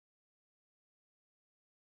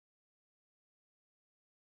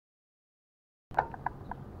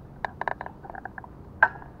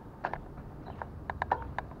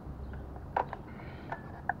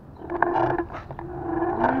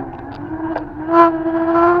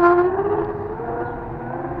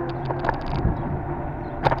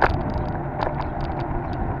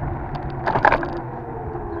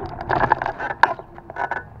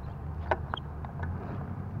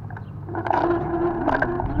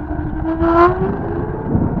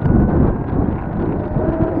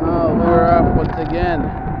again.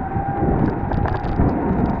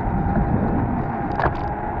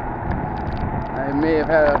 I may have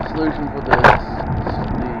had a solution for the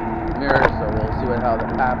mirror, so we'll see how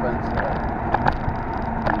that happens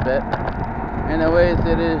in a bit. Anyways,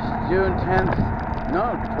 it is June 10th,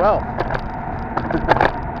 no, 12th.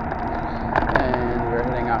 And we're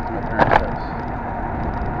heading off to my parents' house.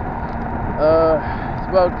 It's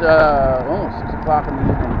about almost 6 o'clock in the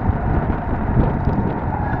evening.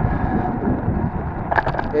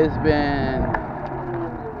 It's been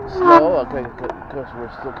slow, okay, because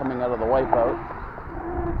we're still coming out of the wipeout.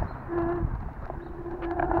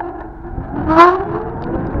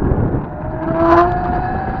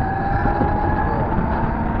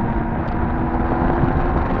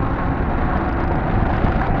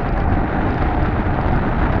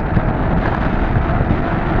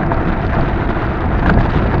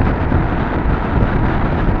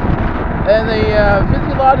 And the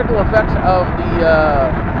physiological effects of the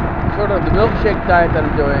sort of the milkshake diet that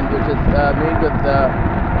I'm doing, which is made with the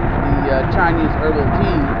Chinese herbal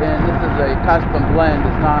tea, and this is a custom blend.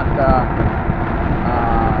 It's not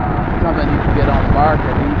something you can get on the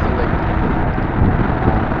market easily.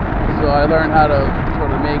 So I learned how to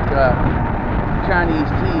sort of make Chinese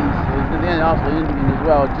teas, and then also Indian as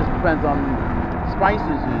well. It just depends on the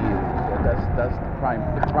spices you use. That's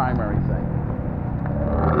the primary thing.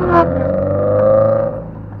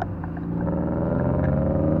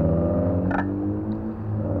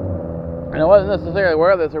 And I wasn't necessarily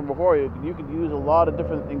aware of this before. You could use a lot of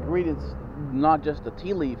different ingredients, not just the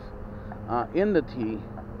tea leaf, in the tea.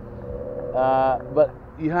 But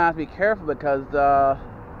you have to be careful because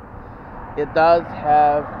it does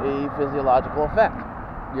have a physiological effect.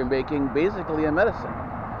 You're making basically a medicine.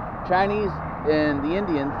 Chinese and the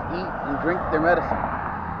Indians eat and drink their medicine.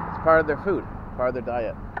 It's part of their food, part of their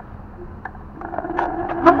diet.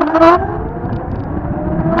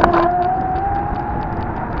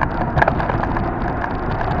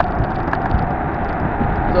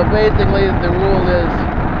 So basically the rule is,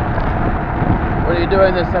 when you're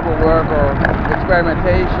doing this type of work or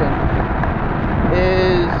experimentation,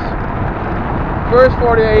 is first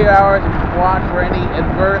 48 hours watch for any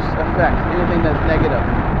adverse effects, anything that's negative,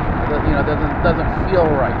 that, you know, doesn't feel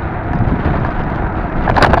right.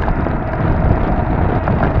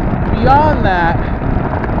 Beyond that,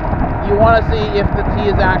 you want to see if the tea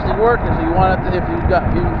is actually working. So you want to, if you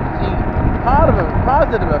see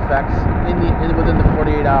positive effects within the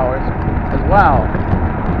 48 hours as well.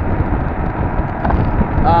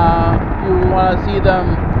 You want to see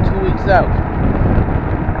them 2 weeks out.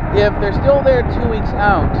 If they're still there 2 weeks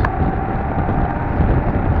out,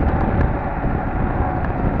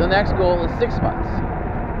 the next goal is 6 months.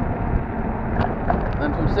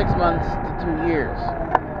 Then from 6 months to 2 years.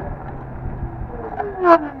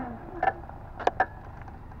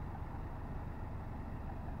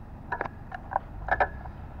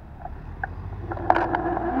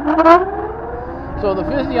 So the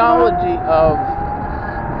physiology of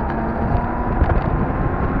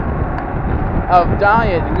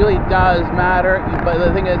diet really does matter, but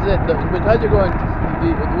the thing is that because you're going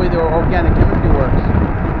the way the organic chemistry works,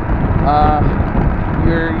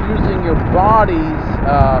 you're using your bodies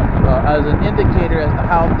as an indicator as to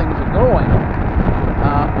how things are going.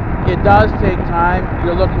 It does take time.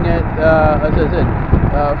 You're looking at, as I said,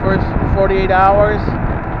 first 48 hours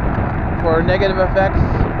for negative effects,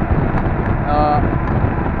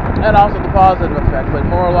 and also the positive effect. But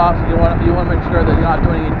more or less, you want to make sure that you're not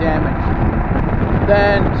doing any damage.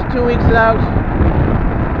 Then 2 weeks out,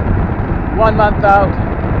 1 month out,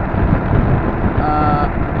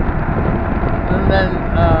 and then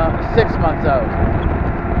 6 months out,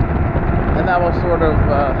 and that will sort of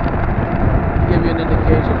give you an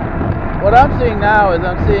indication. What I'm seeing now is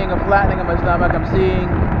I'm seeing a flattening of my stomach. I'm seeing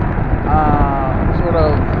sort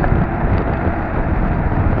of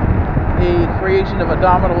a creation of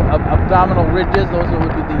abdominal ridges. Those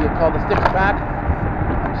would be called the six-pack.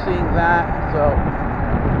 I'm seeing that. So,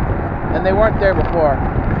 and they weren't there before.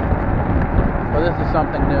 So this is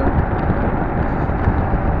something new.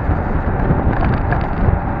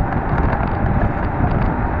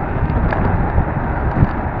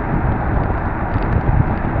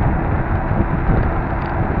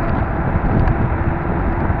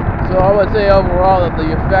 So I would say overall that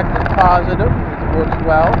the effect is positive. It works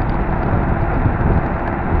well.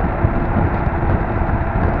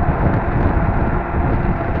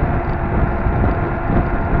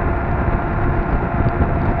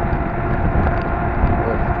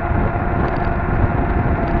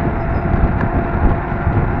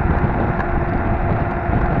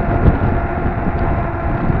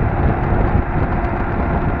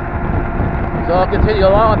 So So I'll continue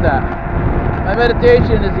along with that. My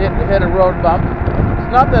meditation is hit a road bump. It's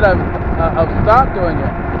not that I've stopped doing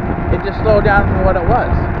it. It just slowed down from what it was.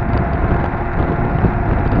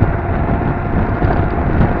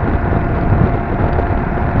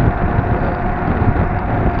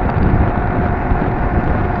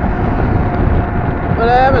 What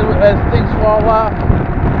happens as things fall off,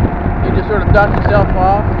 you just sort of dust yourself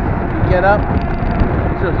off, you get up,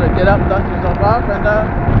 dust yourself off, and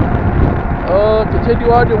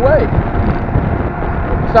continue on your way.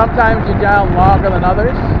 Sometimes you're down longer than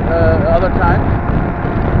others, other times.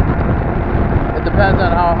 It depends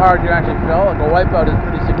on how hard you actually fell. Like a wipeout is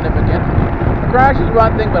pretty significant. A crash is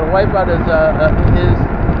one thing, but a wipeout is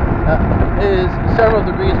several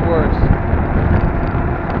degrees worse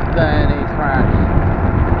than a crash.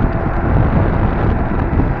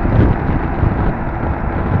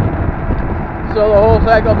 So the whole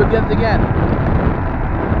cycle begins again.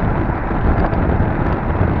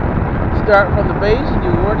 Start from the base and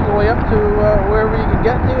you work your way up to wherever you can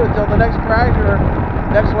get to until the next crash or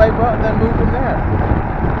next wipeout, and then move from there.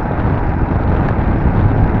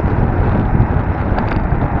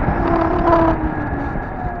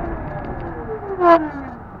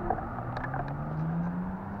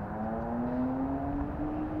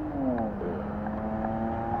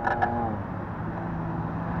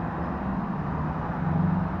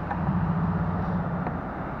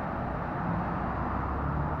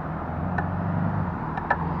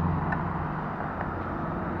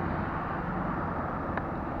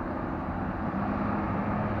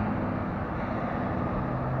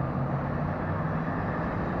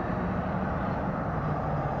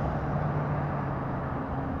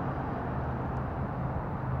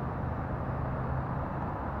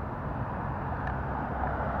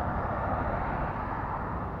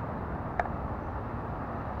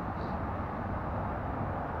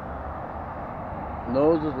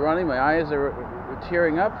 Nose is running, my eyes are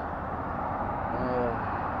tearing up.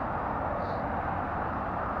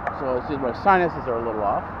 So I see my sinuses are a little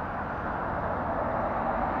off.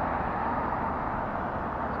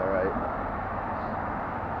 It's alright.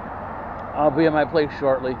 I'll be at my place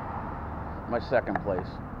shortly. My second place.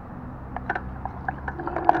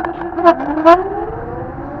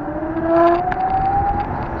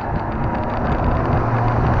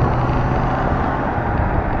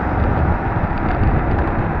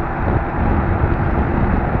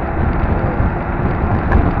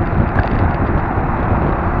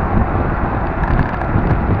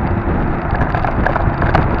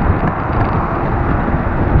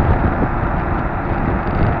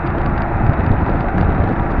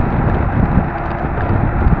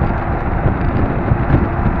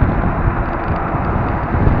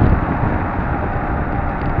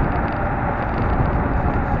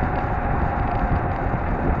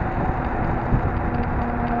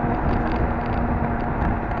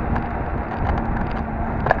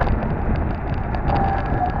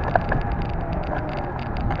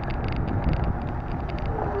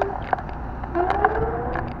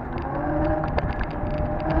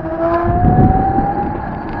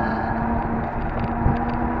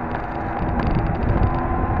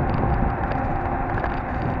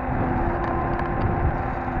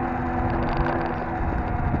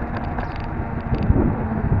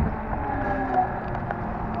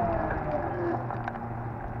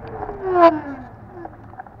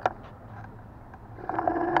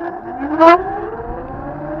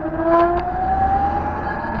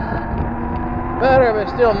 Better, but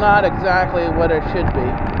still not exactly what it should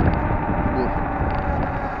be.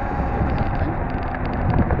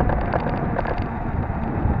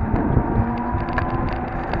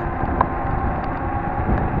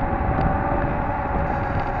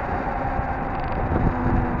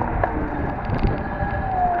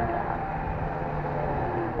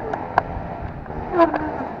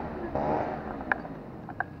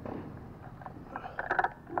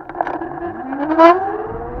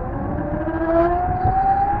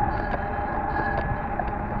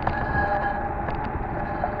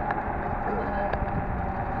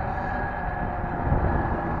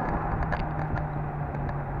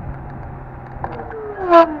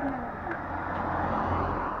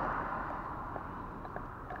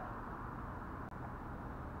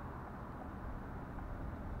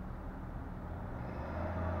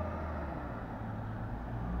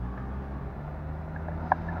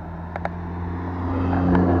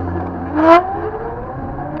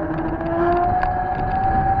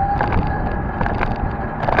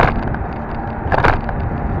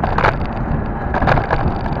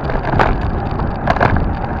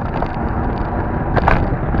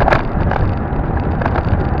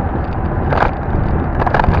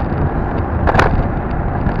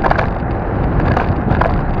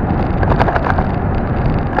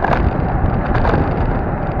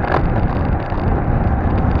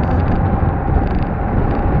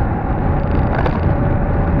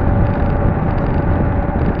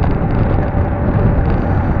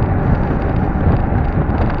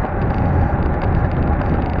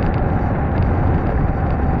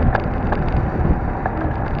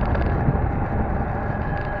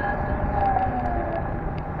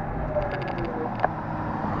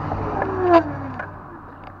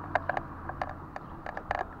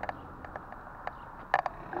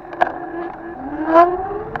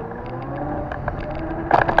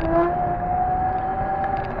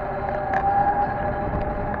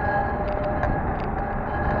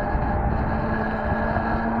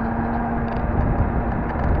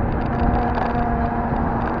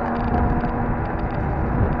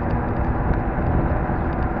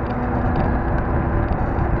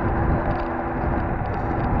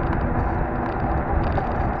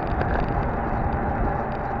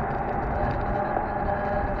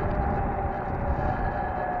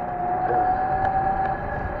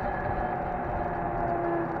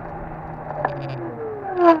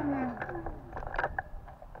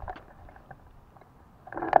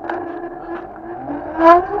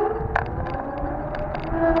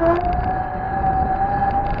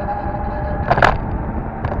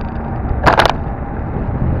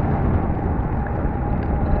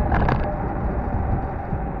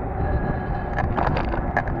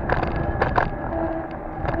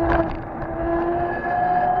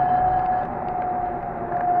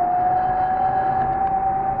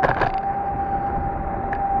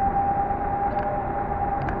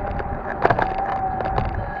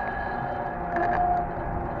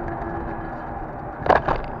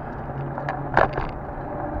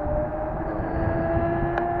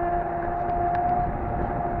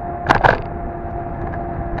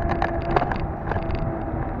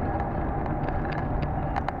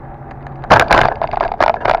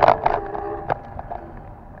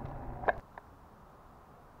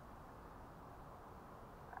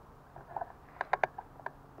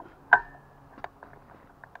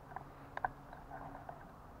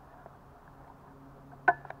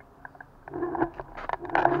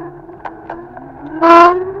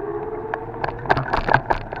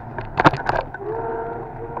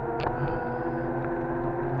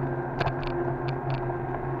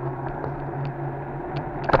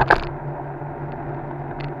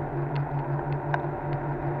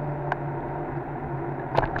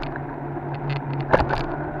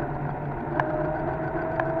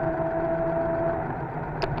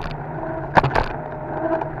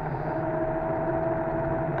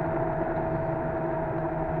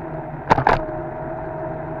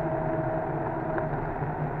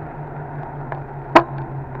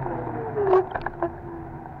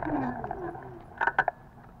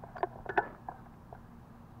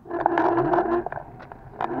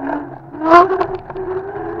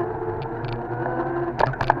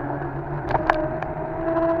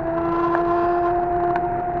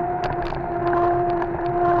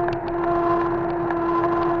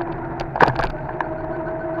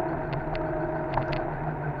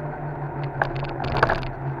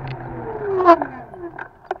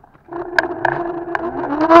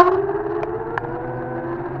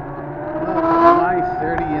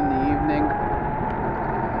 9:30 in the evening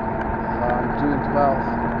on June 12th.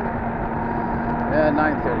 Yeah,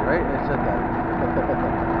 9:30, right? I said that.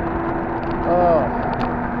 Oh.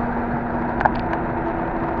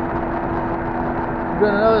 It's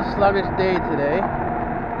been another sluggish day today.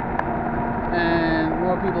 And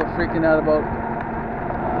more people are freaking out about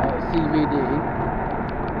CBD.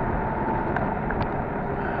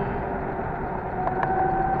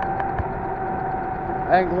 I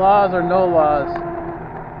think laws or no laws,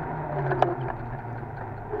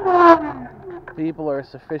 people are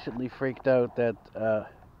sufficiently freaked out that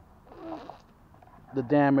the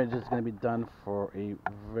damage is going to be done for a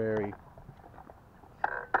very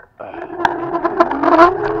very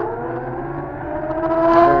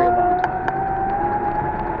long time.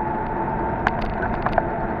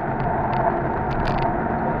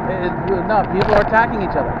 No, people are attacking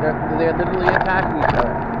each other. They're literally attacking each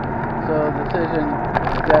other. So the decision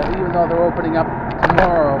is that even though they're opening up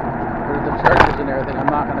tomorrow for the churches and everything, I'm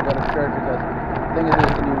not going to go to church because the thing is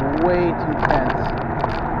it's going to be way too tense.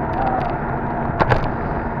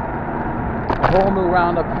 A whole new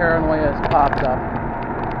round of paranoia has popped up.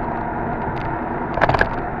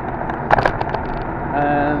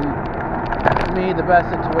 And to me, the best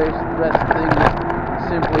thing is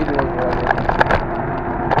simply to avoid it.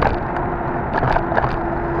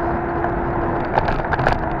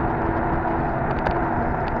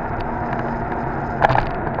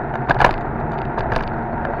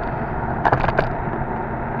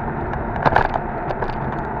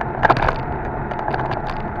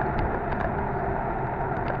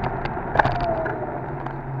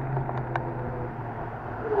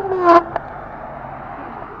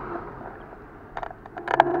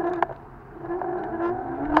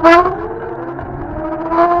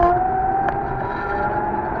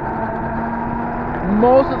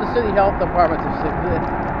 Most of the city health departments have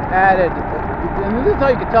added, and this is how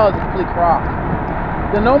you can tell it's complete crock.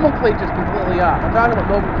 The nomenclature is completely off. I'm talking about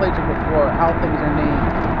nomenclature before, how things are named.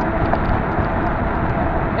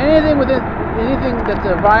 Anything that's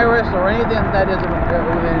a virus or anything that is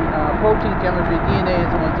within protein chemistry, DNA, and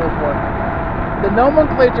so on and so forth, the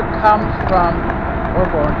nomenclature comes from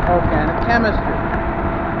organic chemistry.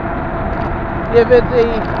 If it's a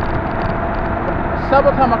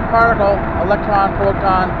subatomic particle, electron,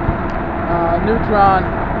 proton, neutron,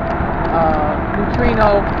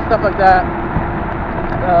 neutrino, stuff like that,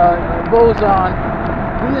 boson,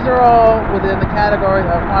 these are all within the category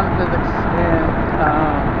of quantum physics and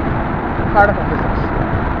particle physics.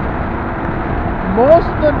 Most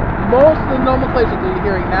of the nomenclature that you're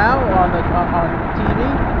hearing now on TV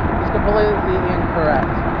is completely incorrect.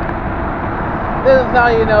 This is how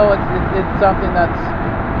you know it's something that's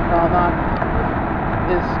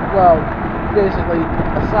basically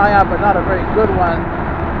a psyop, but not a very good one,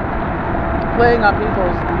 playing on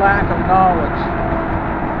people's lack of knowledge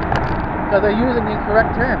because they're using the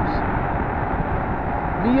incorrect terms.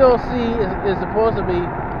 VOC is supposed to be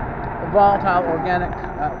volatile organic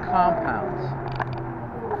compounds.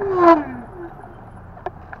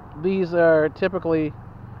 These are typically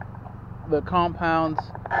the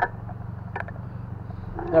compounds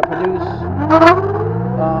that produce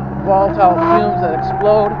volatile fumes that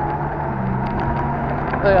explode.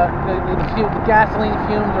 The gasoline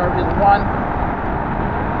fumes is one.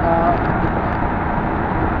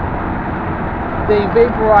 They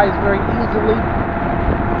vaporize very easily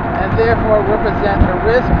and therefore represent a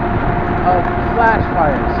risk of flash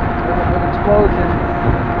fires, of explosion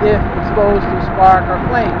if exposed to spark or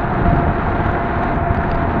flame.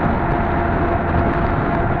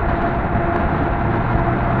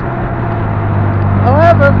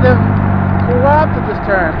 However, they've co-opted this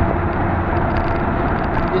term.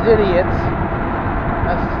 These idiots.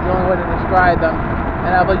 That's the only way to describe them.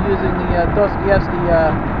 And I'll be using the Dostoevsky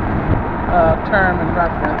term in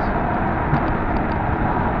reference.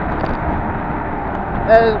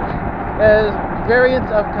 As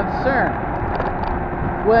variants of concern,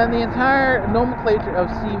 when the entire nomenclature of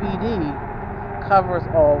CBD covers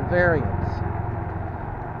all variants.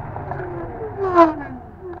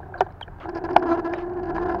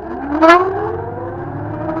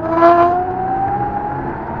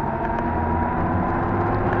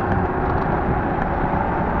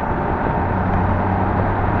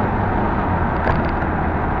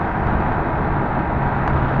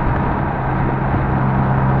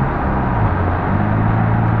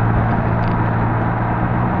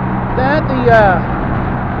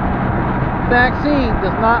 Vaccine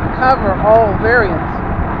does not cover all variants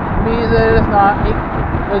means that it is not a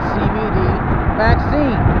CBD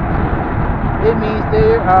vaccine. it means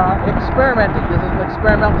they are experimenting. This is an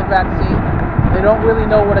experimental vaccine. They don't really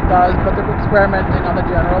know what it does, but they're experimenting on the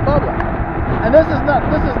general public. And this is not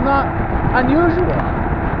unusual.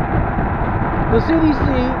 The CDC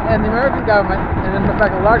and the American government, and in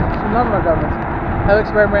fact the largest number of governments, have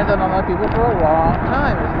experimented on other people for a long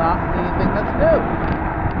time. It's not anything that's new.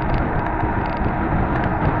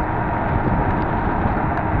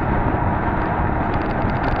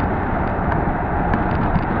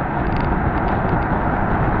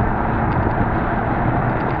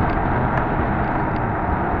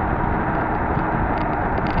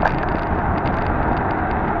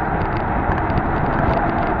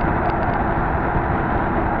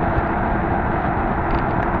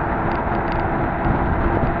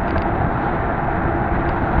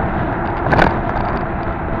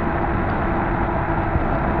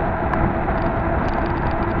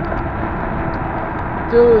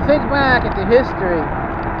 To think back into history,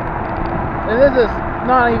 and this is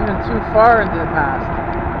not even too far into the past,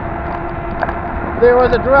 there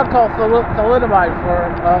was a drug called thalidomide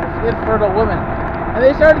for infertile women, and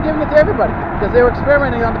they started giving it to everybody because they were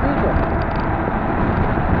experimenting on the people.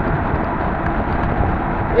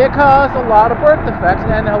 It caused a lot of birth defects,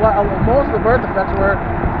 and most of the birth defects were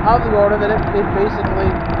of the order that it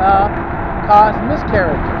basically caused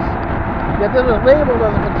miscarriages. Yet this was labeled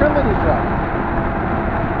as a fertility drug.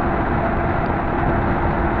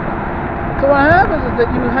 So what happens is that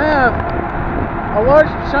you have a large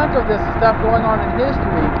chunk of this stuff going on in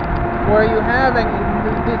history where you're having,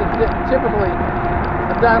 these are typically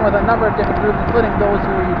done with a number of different groups, including those who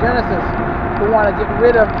are eugenicists, who want to get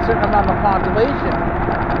rid of a certain amount of the population.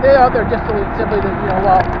 They're out there just simply that,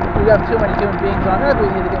 well, we have too many human beings on Earth, we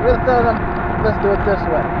need to get rid of them, let's do it this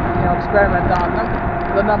way. Experiment on them.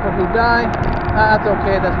 The number who die, that's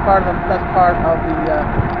okay, that's part of the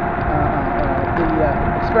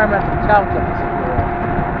experimental calculus, if you will.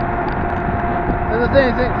 It's the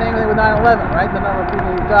same thing with 9/11, right? The number of people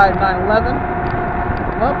who died in 9/11,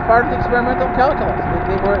 well, part of the experimental calculus.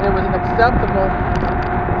 It was an acceptable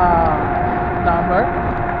number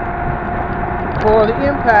for the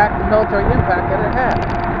impact, the military impact that it had.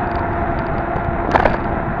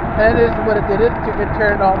 And it is what it did. It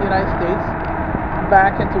turned all the United States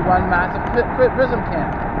back into one massive prison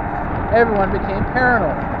camp. Everyone became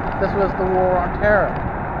paranoid. This was the war on terror.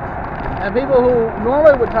 And people who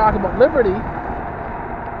normally would talk about liberty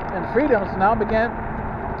and freedoms now began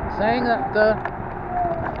saying that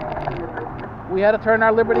we had to turn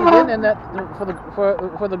our liberties in, and that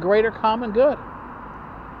for the greater common good.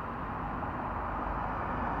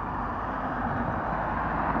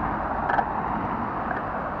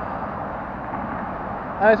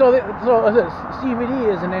 So CBD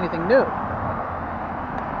isn't anything new.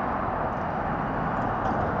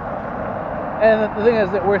 And the thing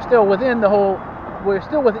is that we're still within the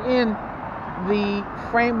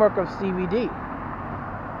framework of CBD.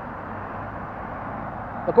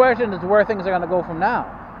 The question is where things are going to go from now,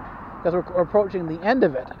 because we're approaching the end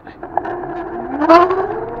of it.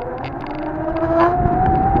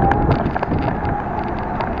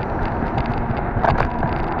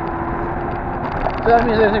 So that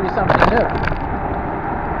means there's going to be something new.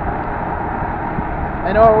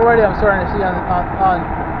 I know already I'm starting to see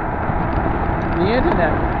on the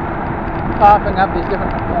internet popping up these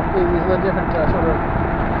different sort of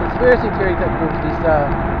conspiracy theory type groups, these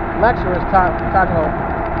lecturers talking about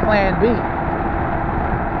Plan B.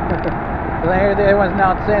 I hear everyone's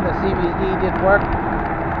now saying that CBD didn't work.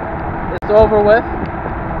 It's over with.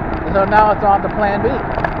 So now it's on to Plan B.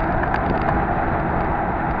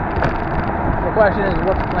 The question is,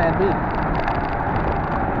 what's Plan B?